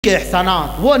کے احسانات،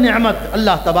 وہ نعمت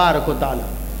اللہ تبارک و تعالی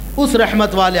اس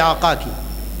رحمت والے آقا کی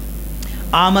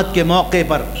آمد کے موقع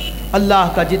پر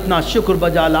اللہ کا جتنا شکر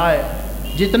بجا لائے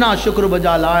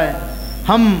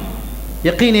ہم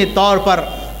یقینی طور پر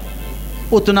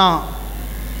اتنا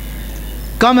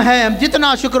کم ہے۔ ہم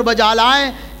جتنا شکر بجا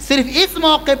لائیں صرف اس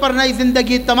موقع پر نئی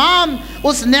زندگی تمام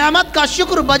اس نعمت کا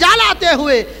شکر بجا لاتے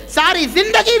ہوئے ساری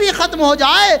زندگی بھی ختم ہو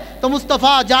جائے تو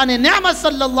مصطفیٰ جان نعمت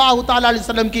صلی اللہ تعالی علیہ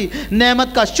وسلم کی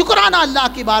نعمت کا شکرانہ اللہ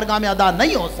کی بارگاہ میں ادا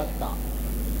نہیں ہو سکتا۔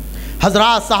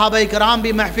 حضرات صحابہ کرام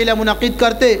بھی محفل منعقد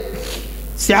کرتے،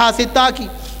 صحاح ستہ کی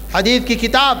حدیث کی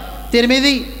کتاب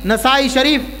ترمذی نسائی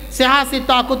شریف صحاح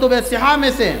ستہ کتب صحاح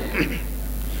میں سے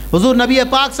حضور نبی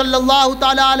پاک صلی اللہ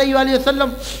تعالی علیہ وآلہ وسلم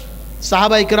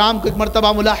صحابہ اکرام کو ایک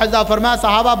مرتبہ ملاحظہ فرمایا،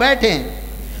 صحابہ بیٹھے ہیں،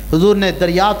 حضور نے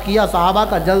دریافت کیا صحابہ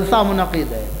کا جلسہ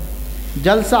منعقد ہے۔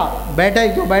 جلسہ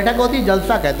بیٹھک ہوتی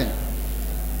جلسہ کہتے ہیں۔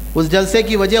 اس جلسے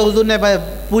کی وجہ حضور نے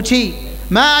پوچھی،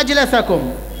 میں اجلسکم،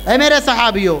 اے میرے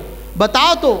صحابیوں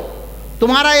بتاؤ تو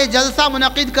تمہارا یہ جلسہ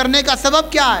منعقد کرنے کا سبب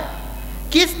کیا ہے،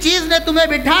 کس چیز نے تمہیں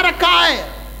بٹھا رکھا ہے؟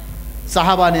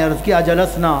 صحابہ نے عرض کیا،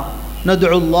 جلسنا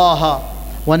ندعو اللہ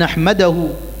ونحمدہ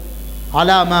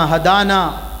علی ما ہدانا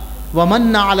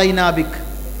ومن علینا بک۔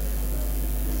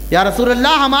 یا رسول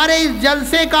اللہ، ہمارے اس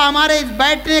جلسے کا، ہمارے اس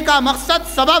بیٹھنے کا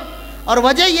مقصد، سبب اور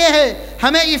وجہ یہ ہے،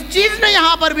 ہمیں اس چیز نے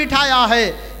یہاں پر بٹھایا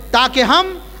ہے تاکہ ہم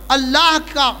اللہ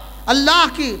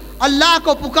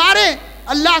کو پکاریں،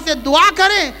 اللہ سے دعا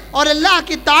کریں اور اللہ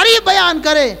کی تعریف بیان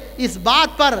کریں اس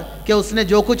بات پر کہ اس نے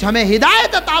جو کچھ ہمیں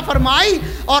ہدایت عطا فرمائی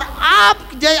اور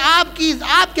آپ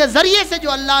کے ذریعے سے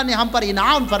جو اللہ نے ہم پر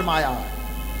انعام فرمایا ہے،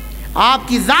 آپ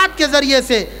کی ذات کے ذریعے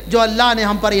سے جو اللہ نے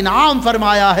ہم پر انعام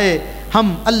فرمایا ہے،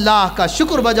 ہم اللہ کا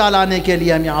شکر بجا لانے کے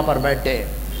لیے ہم یہاں پر بیٹھے۔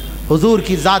 حضور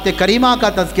کی ذات کریمہ کا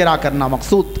تذکرہ کرنا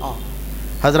مقصود تھا۔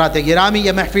 حضرات گرامی،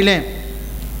 یہ محفلیں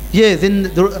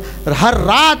ہر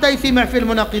رات ایسی محفل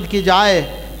منعقد کی جائے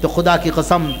تو خدا کی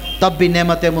قسم تب بھی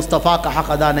نعمت مصطفیٰ کا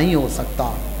حق ادا نہیں ہو سکتا۔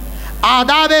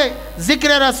 آداب ذکر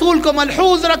رسول کو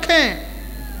ملحوظ رکھیں،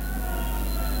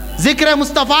 ذکر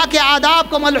مصطفیٰ کے آداب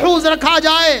کو ملحوظ رکھا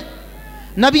جائے۔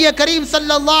 نبی کریم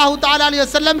صلی اللہ تعالی علیہ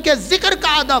وسلم کے ذکر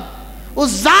کا ادب، اس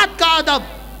ذات کا ادب،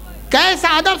 کیسا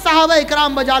ادب صحابہ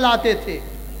اکرام بجا لاتے تھے۔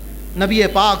 نبی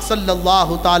پاک صلی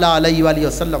اللہ تعالی علیہ وآلہ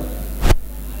وسلم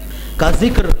کا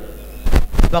ذکر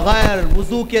بغیر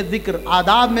وضو کے ذکر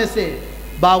آداب میں سے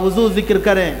باوضو ذکر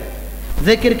کریں،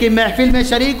 ذکر کی محفل میں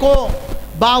شریک ہو،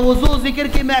 باوضو ذکر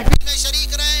کی محفل میں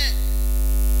شریک رہیں۔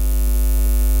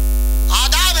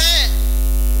 آداب ہے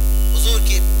حضور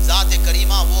کی ذات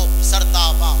کریمہ، وہ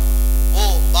سرتاپا، وہ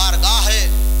بارگاہ ہے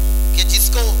کہ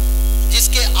جس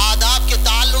کے آداب کے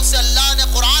تعلق سے اللہ نے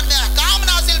قرآن میں احکام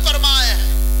نازل فرمائے ہیں۔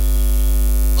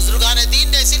 بزرگان دین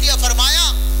نے اسی لیے فرمایا،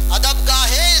 ادب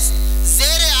گاہے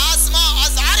زیر آسماں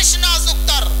از عرش نازک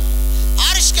تر،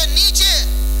 عرش کے نیچے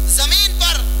زمین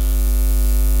پر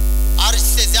عرش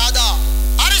سے زیادہ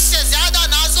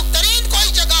نازک ترین کوئی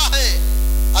جگہ ہے،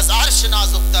 از عرش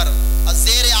نازک تر، از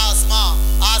زیر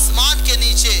آسمان کے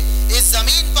نیچے اس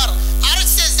زمین پر عرش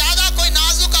سے زیادہ کوئی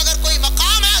نازک اگر کوئی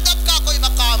مقام ہے، ادب کا کوئی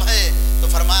مقام ہے تو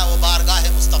فرمایا وہ بارگاہ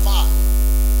مصطفیٰ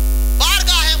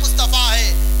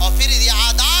ہے۔ اور پھر یہ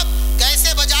آداب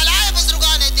کیسے بجا لائے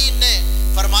بزرگان دین نے؟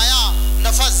 فرمایا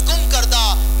نفس گم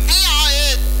کردہ می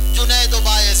آئے جنید و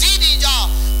بایزیدی جا،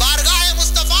 بارگاہ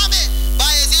مصطفیٰ میں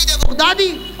بایزید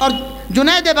بغدادی اور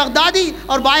جنید بغدادی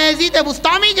اور بایزید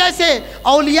بستامی جیسے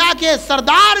اولیاء کے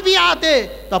سردار بھی آتے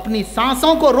تو اپنی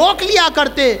سانسوں کو روک لیا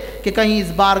کرتے کہ کہیں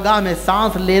اس بارگاہ میں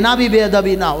سانس لینا بھی بے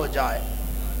ادبی نہ ہو جائے۔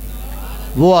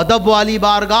 وہ ادب والی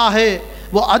بارگاہ ہے،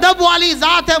 وہ ادب والی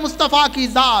ذات ہے مصطفیٰ کی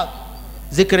ذات۔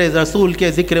 ذکر رسول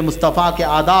کے، ذکر مصطفیٰ کے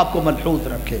آداب کو ملحوظ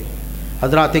رکھے۔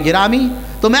 حضرات گرامی،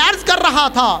 تو میں عرض کر رہا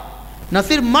تھا نہ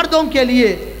صرف مردوں کے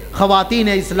لیے، خواتین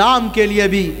اسلام کے لیے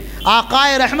بھی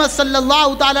آقائے رحمت صلی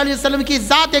اللہ تعالی علیہ وسلم کی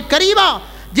ذات کریمہ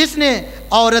جس نے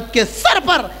عورت کے سر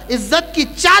پر عزت کی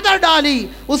چادر ڈالی،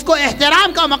 اس کو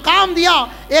احترام کا مقام دیا،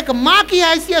 ایک ماں کی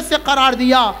حیثیت سے قرار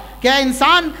دیا کہ اے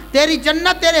انسان، تیری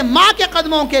جنت تیرے ماں کے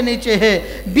قدموں کے نیچے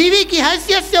ہے، بیوی کی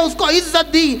حیثیت سے اس کو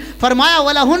عزت دی۔ فرمایا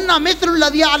وَلَهُنَّ مِثْلُ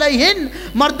الَّذِي عَلَيْهِنَّ،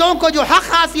 مردوں کو جو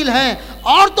حق حاصل ہیں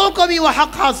عورتوں کو بھی وہ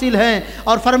حق حاصل ہیں۔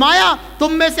 اور فرمایا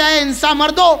تم میں سے اے انسان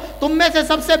مردوں، تم میں سے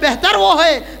سب سے بہتر وہ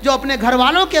ہے جو اپنے گھر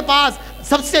والوں کے پاس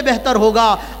سب سے بہتر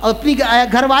ہوگا، اپنی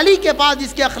گھر والی کے پاس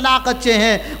جس کے اخلاق اچھے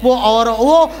ہیں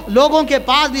وہ لوگوں کے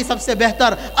پاس بھی سب سے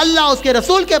بہتر، اللہ اس کے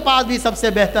رسول کے پاس بھی سب سے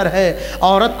بہتر ہے۔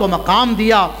 عورت کو مقام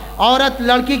دیا۔ عورت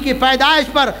لڑکی کی پیدائش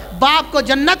پر باپ کو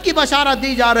جنت کی بشارت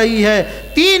دی جا رہی ہے۔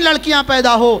 3 لڑکیاں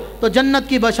پیدا ہو تو جنت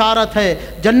کی بشارت ہے،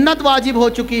 جنت واجب ہو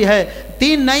چکی ہے۔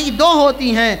 3 نہیں 2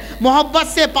 ہوتی ہیں،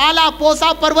 محبت سے پالا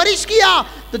پوسا پرورش کیا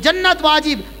تو جنت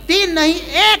واجب، 3 نہیں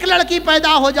 1 لڑکی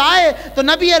پیدا ہو جائے تو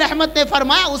نبی رحمت نے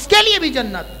فرمایا اس کے لیے بھی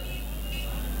جنت۔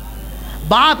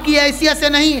 باپ کی حیثیت سے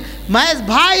نہیں، محض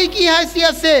بھائی کی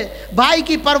حیثیت سے، بھائی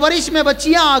کی پرورش میں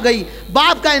بچیاں آ گئی،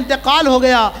 باپ کا انتقال ہو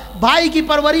گیا، بھائی کی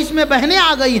پرورش میں بہنیں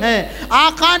آ گئی ہیں،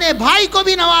 آقا نے بھائی کو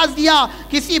بھی نواز دیا،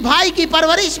 کسی بھائی کی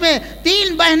پرورش میں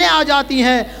 3 بہنیں آ جاتی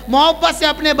ہیں، محبت سے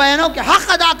اپنے بہنوں کے حق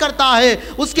ادا کرتا ہے،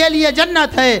 اس کے لیے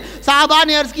جنت ہے۔ صحابہ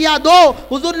نے عرض کیا 2،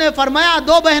 حضور نے فرمایا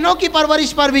 2 بہنوں کی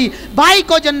پرورش پر بھی بھائی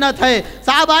کو جنت ہے۔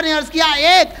 صحابہ نے عرض کیا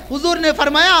 1، حضور نے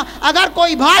فرمایا اگر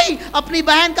کوئی بھائی اپنی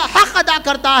بہن کا حق ادا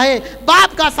کرتا ہے،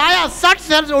 باپ کا سایہ 60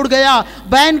 سر اڑ گیا،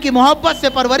 بہن کی محبت سے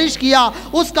پرورش کیا،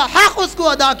 اس کا حق اس کو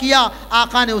ادا کیا،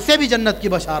 آقا نے اسے بھی جنت کی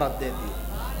بشارت دے دی۔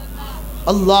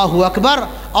 اللہ اکبر۔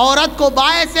 عورت کو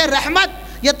باعث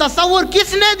رحمت یہ تصور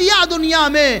کس نے دیا دنیا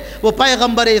میں؟ وہ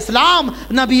پیغمبر اسلام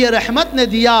نبی رحمت نے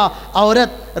دیا۔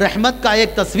 عورت رحمت کا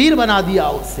ایک تصویر بنا دیا،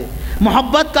 اس سے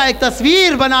محبت کا ایک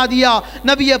تصویر بنا دیا۔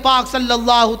 نبی پاک صلی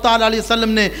اللہ تعالی علیہ وسلم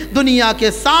نے دنیا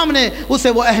کے سامنے اسے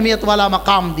وہ اہمیت والا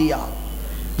مقام دیا۔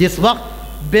 جس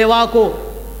وقت بیوہ کو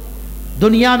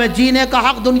دنیا میں جینے کا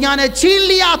حق دنیا نے چھین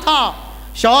لیا تھا،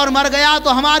 شوہر مر گیا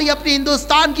تو ہماری اپنی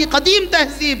ہندوستان کی قدیم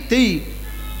تہذیب تھی،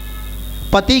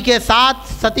 پتی کے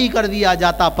ساتھ ستی کر دیا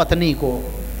جاتا پتنی کو۔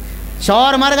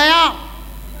 شوہر مر گیا،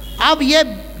 اب یہ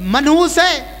منحوس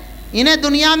ہے، انہیں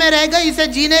دنیا میں رہ گئی، اسے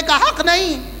جینے کا حق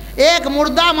نہیں، ایک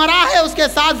مردہ مرا ہے اس کے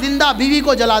ساتھ زندہ بیوی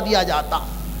کو جلا دیا جاتا۔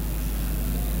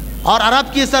 اور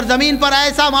عرب کی سرزمین پر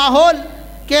ایسا ماحول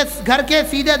کہ گھر کے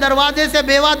سیدھے دروازے سے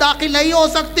بیوہ داخل نہیں ہو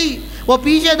سکتی، وہ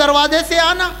پیچھے دروازے سے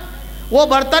آنا، وہ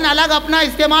برتن الگ اپنا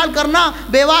استعمال کرنا،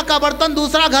 بیوہ کا برتن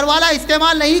دوسرا گھر والا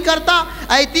استعمال نہیں کرتا،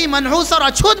 ایتی منحوس اور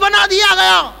اچھوت بنا دیا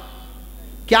گیا۔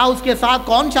 کیا اس کے ساتھ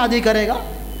کون شادی کرے گا؟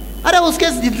 ارے اس کے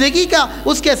زندگی کا،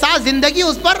 اس کے ساتھ زندگی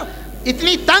اس پر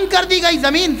اتنی تنگ کر دی گئی،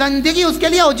 زمین زندگی اس کے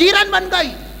لیے اجیرن بن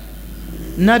گئی۔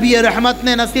 نبی رحمت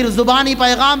نے نہ صرف زبانی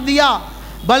پیغام دیا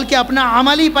بلکہ اپنا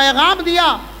عملی پیغام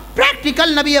دیا،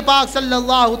 پریکٹیکل۔ نبی پاک صلی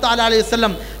اللہ تعالی علیہ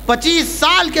وسلم 25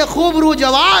 سال کے خوبرو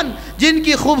جوان جن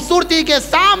کی خوبصورتی کے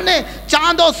سامنے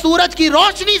چاند و سورج کی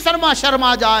روشنی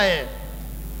شرما جائے،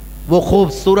 وہ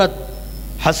خوبصورت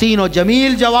حسین و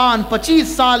جمیل جوان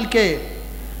 25 سال کے،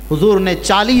 حضور نے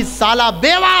 40 سالہ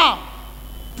بیوہ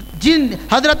جن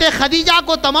حضرت خدیجہ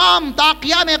کو تمام تا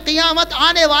قیام قیامت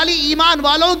آنے والی ایمان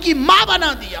والوں کی ماں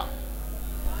بنا دیا،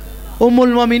 ام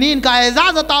المومنین کا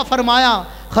اعزاز عطا فرمایا۔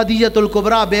 خدیجۃ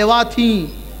الکبریٰ بیوہ تھیں،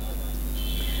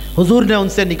 حضور نے ان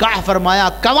سے نکاح فرمایا،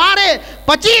 کنوارے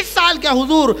 25 سال کے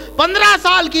حضور 15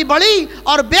 سال کی بڑی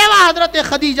اور بیوہ حضرت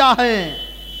خدیجہ ہیں۔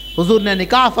 حضور نے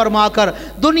نکاح فرما کر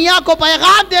دنیا کو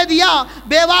پیغام دے دیا،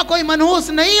 بیوہ کوئی منحوس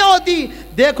نہیں ہوتی،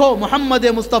 دیکھو محمد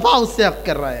مصطفیٰ اس سے حق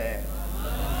کر رہے ہیں۔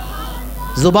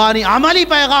 زبانی عملی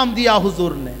پیغام دیا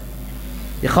حضور نے۔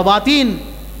 یہ خواتین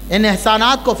ان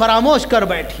احسانات کو فراموش کر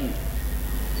بیٹھی۔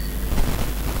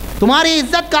 تمہاری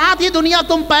عزت کہاں تھی دنیا؟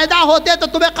 تم پیدا ہوتے تو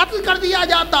تمہیں قتل کر دیا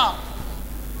جاتا۔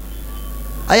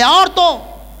 اے عورتوں،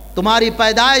 تمہاری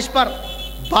پیدائش پر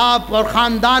باپ اور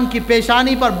خاندان کی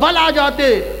پیشانی پر بل آ جاتے،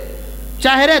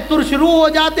 چہرے ترش رو ہو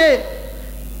جاتے،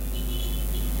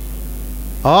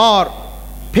 اور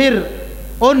پھر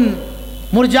ان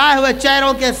مرجھائے ہوئے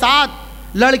چہروں کے ساتھ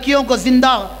لڑکیوں کو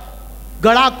زندہ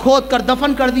گڑھا کھود کر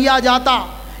دفن کر دیا جاتا۔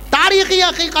 تاریخی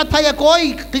حقیقت ہے، یہ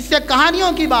کوئی قصے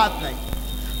کہانیوں کی بات نہیں۔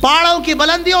 پہاڑوں کی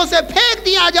بلندیوں سے پھینک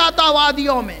دیا جاتا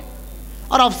وادیوں میں،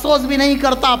 اور افسوس بھی نہیں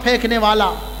کرتا پھینکنے والا،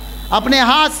 اپنے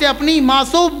ہاتھ سے اپنی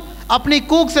معصوم، اپنی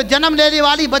کوکھ سے جنم لینے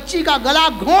والی بچی کا گلا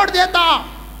گھونٹ دیتا،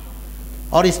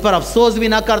 اور اس پر افسوس بھی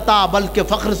نہ کرتا بلکہ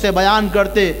فخر سے بیان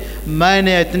کرتے، میں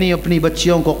نے اتنی اپنی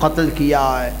بچیوں کو قتل کیا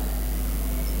ہے۔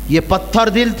 یہ پتھر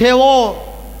دل تھے وہ۔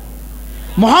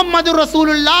 محمد رسول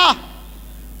اللہ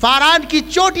فاران کی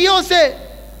چوٹیوں سے،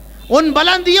 ان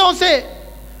بلندیوں سے،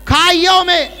 کھائیوں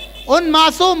میں ان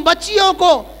معصوم بچیوں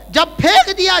کو جب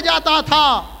پھینک دیا جاتا تھا،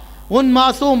 ان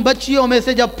معصوم بچیوں میں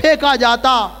سے جب پھینکا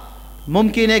جاتا،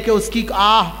 ممکن ہے کہ اس کی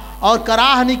آہ اور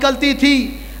کراہ نکلتی تھی،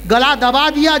 گلا دبا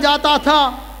دیا جاتا تھا،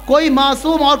 کوئی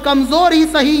معصوم اور کمزور ہی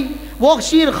سہی، وہ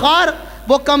شیرخوار،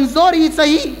 وہ کمزور ہی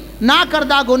سہی، نہ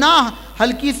کردہ گناہ،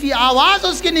 ہلکی سی آواز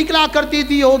اس کی نکلا کرتی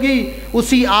تھی ہوگی،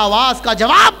 اسی آواز کا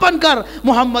جواب بن کر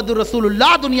محمد رسول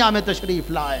اللہ دنیا میں تشریف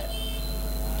لائے۔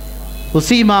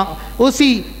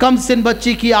 اسی کم سن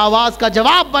بچی کی آواز کا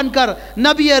جواب بن کر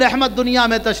نبی رحمت دنیا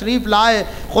میں تشریف لائے۔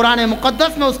 قرآن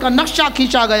مقدس میں اس کا نقشہ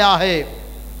کھینچا گیا ہے۔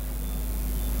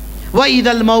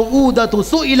 وَإِذَا الْمَوْءُودَةُ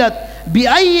سُئِلَتْ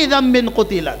بِأَيِّ ذَنبٍ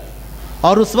قُتِلَتْ،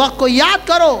 اور اس وقت کو یاد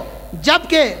کرو جب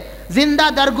کہ زندہ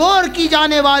درگور کی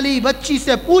جانے والی بچی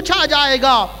سے پوچھا جائے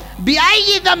گا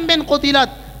بِأَيِّ ذَنبٍ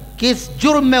قُتِلَتْ، کس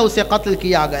جرم میں اسے قتل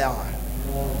کیا گیا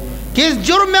ہے، किस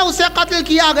जुर्म में उसे कत्ल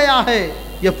किया गया है,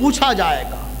 ये पूछा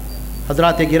जाएगा।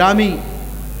 हजरत गिरामी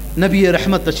नबी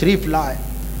रहमत तशरीफ लाए,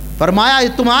 फरमाया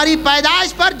तुम्हारी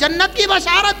पैदाइश पर जन्नत की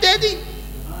बशारत दे दी।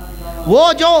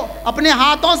 वो जो अपने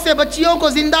हाथों से बच्चियों को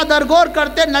जिंदा दरगोर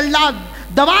करते, नल्ला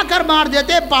दबा कर मार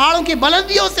देते, पहाड़ों की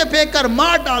बुलंदियों से फेंक कर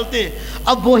मार डालते,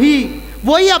 अब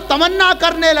वही अब तमन्ना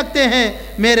करने लगते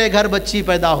हैं मेरे घर बच्ची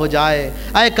पैदा हो जाए,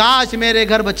 ऐ काश मेरे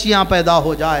घर बच्चियां पैदा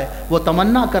हो जाए। वो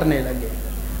तमन्ना करने लगे।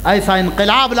 ऐसा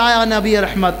इनकलाब लाया नबी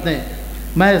रहमत ने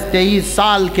महज 23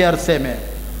 साल के अरसे में,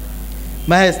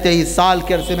 महज 23 साल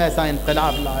के अरसे में ऐसा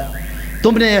इनकलाब लाया।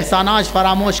 तुमने एहसानात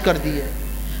फरामोश कर दिए,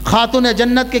 खातून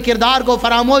जन्नत के किरदार को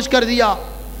फरामोश कर दिया,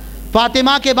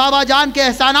 फातिमा के बाबा जान के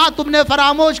एहसानात तुमने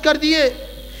फरामोश कर दिए।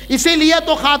 इसीलिए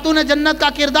तो खातून जन्नत का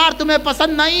किरदार तुम्हें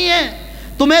पसंद नहीं है।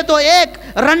 तुम्हें तो एक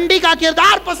रंडी का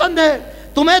किरदार पसंद है,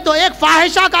 तुम्हें तो एक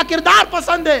फाहिशा का किरदार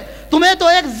पसंद है, तुम्हें तो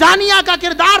एक जानिया का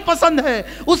किरदार पसंद है।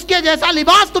 उसके जैसा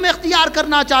लिबास तुम इख्तियार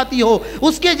करना चाहती हो,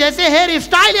 उसके जैसे हेयर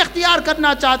स्टाइल इख्तियार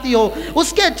करना चाहती हो,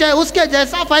 उसके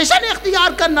जैसा फैशन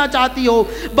इख्तियार करना चाहती हो।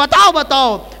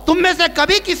 बताओ तुम में से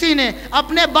कभी किसी ने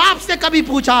अपने बाप से कभी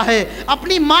पूछा है,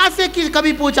 अपनी माँ से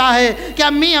कभी पूछा है कि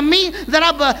अम्मी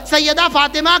ज़रा सैयदा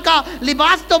फातिमा का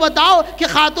लिबास तो बताओ कि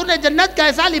खातून जन्नत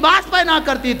कैसा लिबास पहना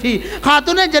करती थी,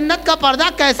 खातून जन्नत का पर्दा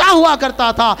कैसा हुआ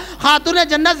करता था, खातून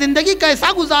जन्नत ज़िंदगी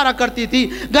कैसा गुजारा करती थी,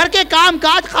 घर के काम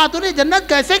काज खातून जन्नत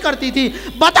कैसे करती थी।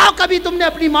 बताओ कभी तुमने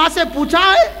अपनी माँ से पूछा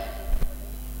है?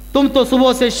 तुम तो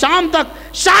सुबह से शाम तक,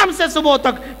 शाम से सुबह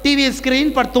तक टीवी स्क्रीन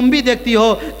पर तुम भी देखती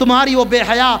हो, तुम्हारी वो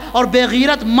बेहया और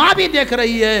बेगैरत माँ भी देख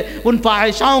रही है। उन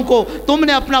फाहिशाओं को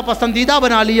तुमने अपना पसंदीदा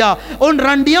बना लिया, उन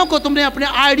रंडियों को तुमने अपने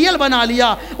आइडियल बना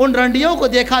लिया, उन रंडियों को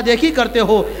देखा देखी करते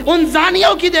हो, उन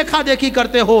जानियों की देखा देखी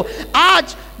करते हो।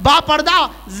 आज बापर्दा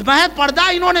महज पर्दा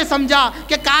इन्होंने समझा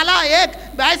कि काला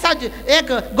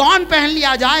एक गौन पहन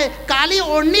लिया जाए, काली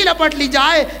ओढ़नी लपट ली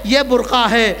जाए, ये बुर्का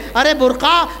है। अरे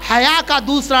बुर्का हया का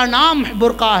दूसरा नाम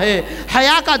बुर्का है,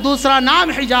 हया का दूसरा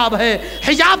नाम हिजाब है।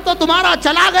 हिजाब तो तुम्हारा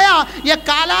चला गया। ये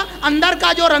काला अंदर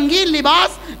का जो रंगीन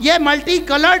लिबास, ये मल्टी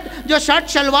कलर्ड जो शर्ट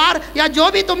शलवार या जो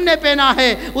भी तुमने पहना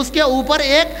है, उसके ऊपर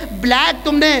एक ब्लैक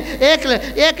तुमने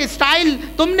एक स्टाइल,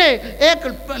 तुमने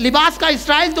एक लिबास का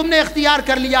स्टाइल तुमने इख्तियार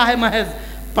कर लिया है। महज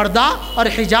पर्दा और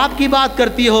हिजाब की बात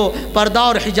करती हो। पर्दा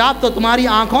और हिजाब तो तुम्हारी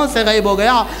आंखों से गायब हो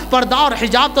गया, पर्दा और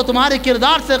हिजाब तो तुम्हारे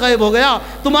किरदार से गायब हो गया,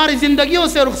 तुम्हारी ज़िंदगियों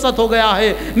से रुखसत हो गया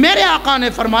है। मेरे आका ने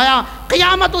फरमाया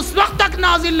क़यामत उस वक्त तक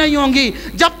नाजिल नहीं होंगी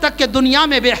जब तक कि दुनिया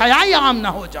में बेहयाई आम ना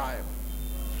हो जाए।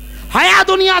 हया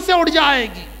दुनिया से उड़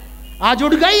जाएगी, आज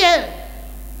उड़ गई है।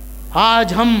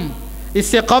 आज हम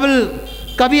इससे कबल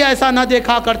कभी ऐसा ना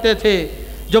देखा करते थे,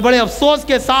 जो बड़े अफसोस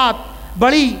के साथ,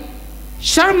 बड़ी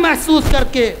शर्म महसूस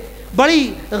करके, बड़ी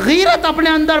गीरत अपने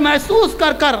अंदर महसूस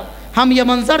कर कर हम ये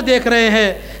मंजर देख रहे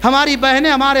हैं। हमारी बहनें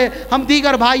हम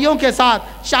दीगर भाइयों के साथ,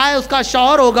 चाहे उसका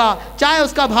शौहर होगा, चाहे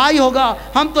उसका भाई होगा,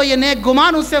 हम तो ये नेक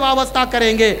गुमान उससे वाबस्ता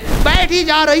करेंगे। बैठी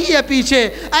जा रही है पीछे,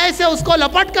 ऐसे उसको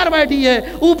लपट कर बैठी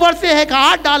है, ऊपर से एक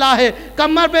हाथ डाला है,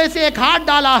 कमर पे से एक हाथ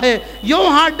डाला है,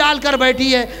 यूं हाथ डाल कर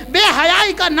बैठी है,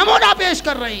 बेहयाई का नमूना पेश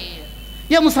कर रही है।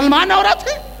 ये मुसलमान औरत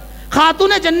है,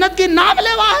 खातून जन्नत की नाम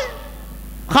लेवा है,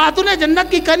 खातून जन्नत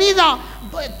की कनीज़ा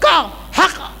का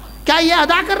हक क्या ये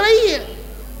अदा कर रही है?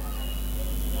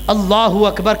 अल्लाहु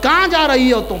अकबर। कहाँ जा रही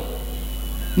हो तुम?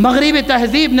 मगरिबी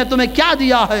तहजीब ने तुम्हें क्या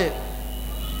दिया है?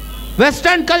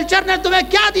 वेस्टर्न कल्चर ने तुम्हें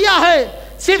क्या दिया है?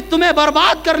 सिर्फ तुम्हें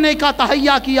बर्बाद करने का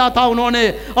तहैया किया था उन्होंने,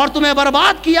 और तुम्हें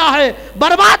बर्बाद किया है,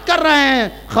 बर्बाद कर रहे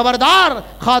हैं। खबरदार,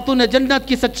 खातून जन्नत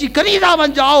की सच्ची कनीज़ा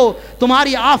बन जाओ।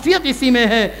 तुम्हारी आफियत इसी में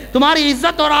है, तुम्हारी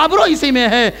इज्जत और आबरू इसी में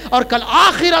है, और कल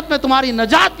आखिरत में तुम्हारी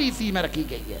नजात भी इसी में रखी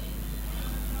गई है।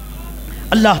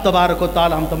 अल्लाह तबारक व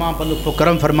तआला हम तमाम पर लुत्फ़ व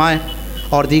करम फरमाएँ,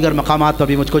 और दीगर मकामात पर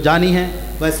भी मुझको जानी है।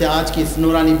 वैसे आज की इस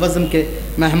नूरानी बज़्म के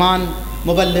मेहमान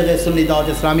मुबल्लिग़ सुन्नी दावत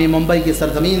इस्लामी मुंबई की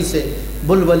सरज़मीन से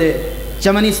बुलबुले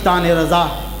चमनिस्तान रज़ा,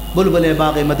 बुलबुल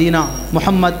बाग़ मदीना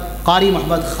मोहम्मद कारी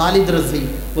मोहम्मद खालिद रज़वी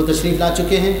वो तशरीफ़ ला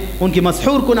चुके हैं। उनकी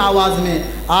मशहूर कुन आवाज़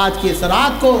में आज की इस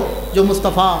रात को, जो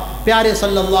मुस्तफ़ा प्यारे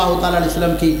सल्लल्लाहु तआला अलैहि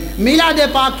वसल्लम की मिलाद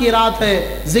पाक की रात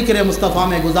है, ज़िक्र मुस्तफ़ा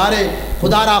में गुजारे।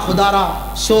 खुदारा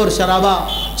शोर शराबा,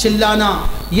 चिल्लाना,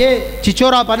 ये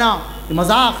चिचोरापना,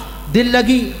 मजाक, दिल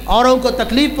लगी, औरों को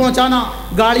तकलीफ़ पहुँचाना,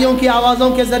 गाड़ियों की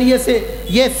आवाज़ों के ज़रिए से,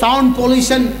 ये साउंड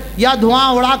पोल्यूशन या धुआं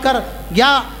उड़ाकर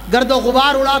या गर्दो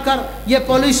गुबार उड़ाकर ये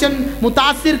पोल्यूशन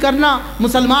मुतासिर करना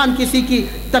मुसलमान किसी की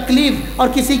तकलीफ़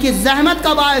और किसी की जहमत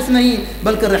का बायस नहीं,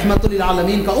 बल्कि रहमतुल लिल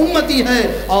आलमीन का उम्मती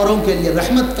है, औरों के लिए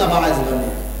रहमत का बायस बने।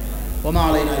 वमा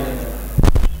अलैना इल्ला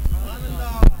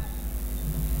अल-बलाग।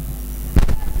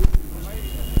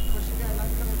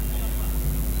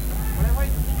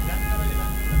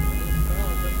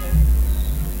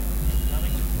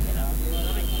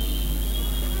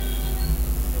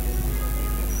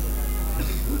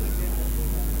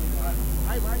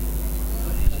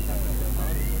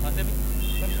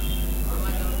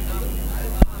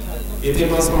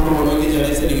 اعتماد فرما مولا کی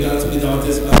جانب سے نگران سنی دعوت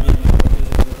اسلامی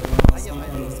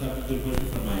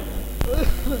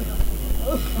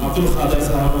عبد القادر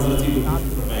صاحب حضرت کی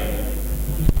گفتگو فرمائیں گے.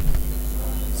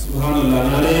 سبحان اللہ.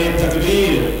 نعرہ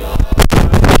تکبیر،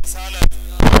 نعرہ رسالت.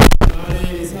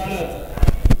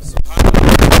 سبحان اللہ.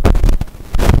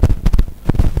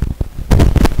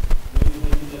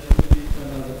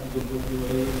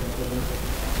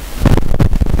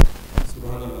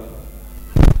 سبحان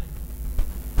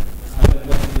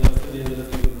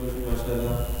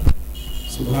اللہ.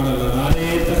 سبحان اللہ. نعرہ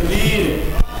تکبیر،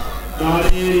 نعرہ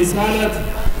رسالت،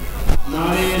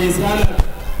 نعرہ رسالت.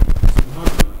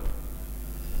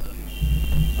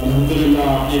 الحمدللہ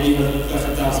آپ نے بھی حضرت کا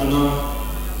خطاب سنا.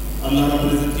 اللہ رب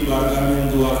العزت کی بارگاہ میں ہم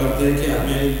دعا کرتے ہیں کہ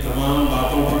ہمیں ان تمام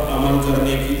باتوں پر عمل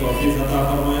کرنے کی توفیق عطا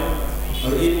فرمائے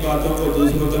اور ان باتوں کو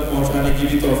دوسروں تک پہنچانے کی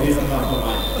بھی توفیق عطا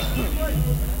فرمائے.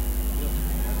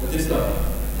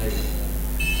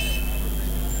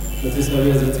 لطیف صاحب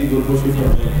حضرت کی گلگوشی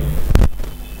فرمائیں.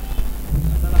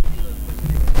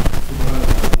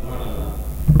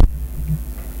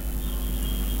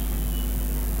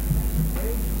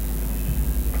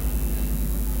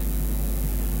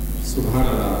 سبحان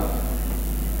اللہ.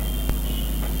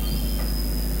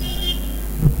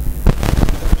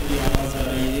 میری آواز آ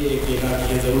رہی ہے، ایک اعلان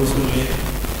یہ ضرور سن لیں.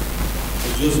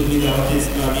 جو سنی دعوت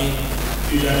اسلامی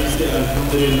کی جانب سے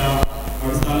الحمدللہ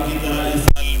ہر سال کی طرح اس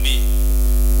سال بھی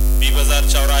بی بازار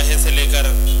چوراہے سے لے کر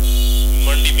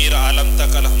منڈی میر عالم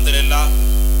تک الحمدللہ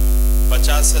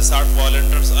 50 سے 60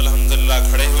 والنٹرز الحمدللہ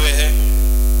کھڑے ہوئے ہیں.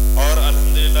 اور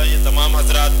الحمدللہ یہ تمام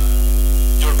حضرات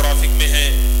جو ٹریفک میں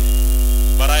ہیں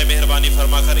برائے مہربانی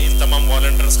فرما کر ان تمام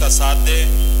والنٹرز کا ساتھ دیں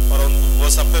اور وہ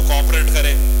سب کو کوآپریٹ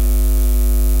کریں.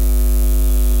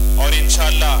 اور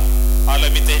انشاءاللہ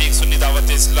عالمی تحریک سنی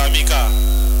دعوت اسلامی کا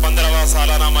 15واں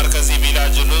سالانہ مرکزی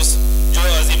میلاد جلوس جو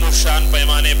عظیم الشان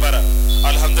پیمانے پر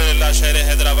الحمدللہ شہر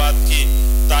حیدرآباد کی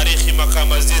تاریخی مکہ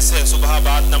مسجد سے صبح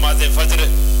بعد نماز فجر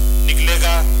نکلے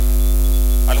گا.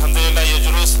 الحمدللہ یہ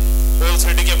جلوس اولڈ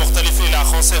سٹی کے مختلف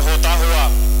علاقوں سے ہوتا ہوا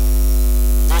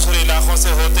دوسرے علاقوں سے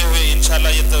ہوتے ہوئے انشاءاللہ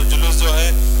یہ جلوس جو ہے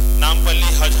نامپلی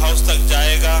حج ہاؤس تک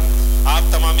جائے گا. آپ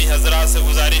تمامی حضرات سے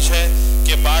گزارش ہے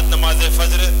کہ بعد نماز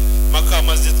فجر مکہ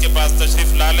مسجد کے پاس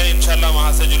تشریف لا لیں. انشاءاللہ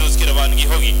وہاں سے جلوس کی روانگی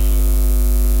ہوگی.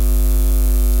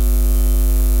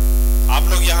 آپ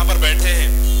لوگ یہاں پر بیٹھے ہیں،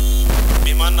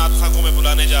 مہمان نات خاں کو میں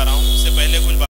بلانے جا رہا ہوں. اس سے پہلے کچھ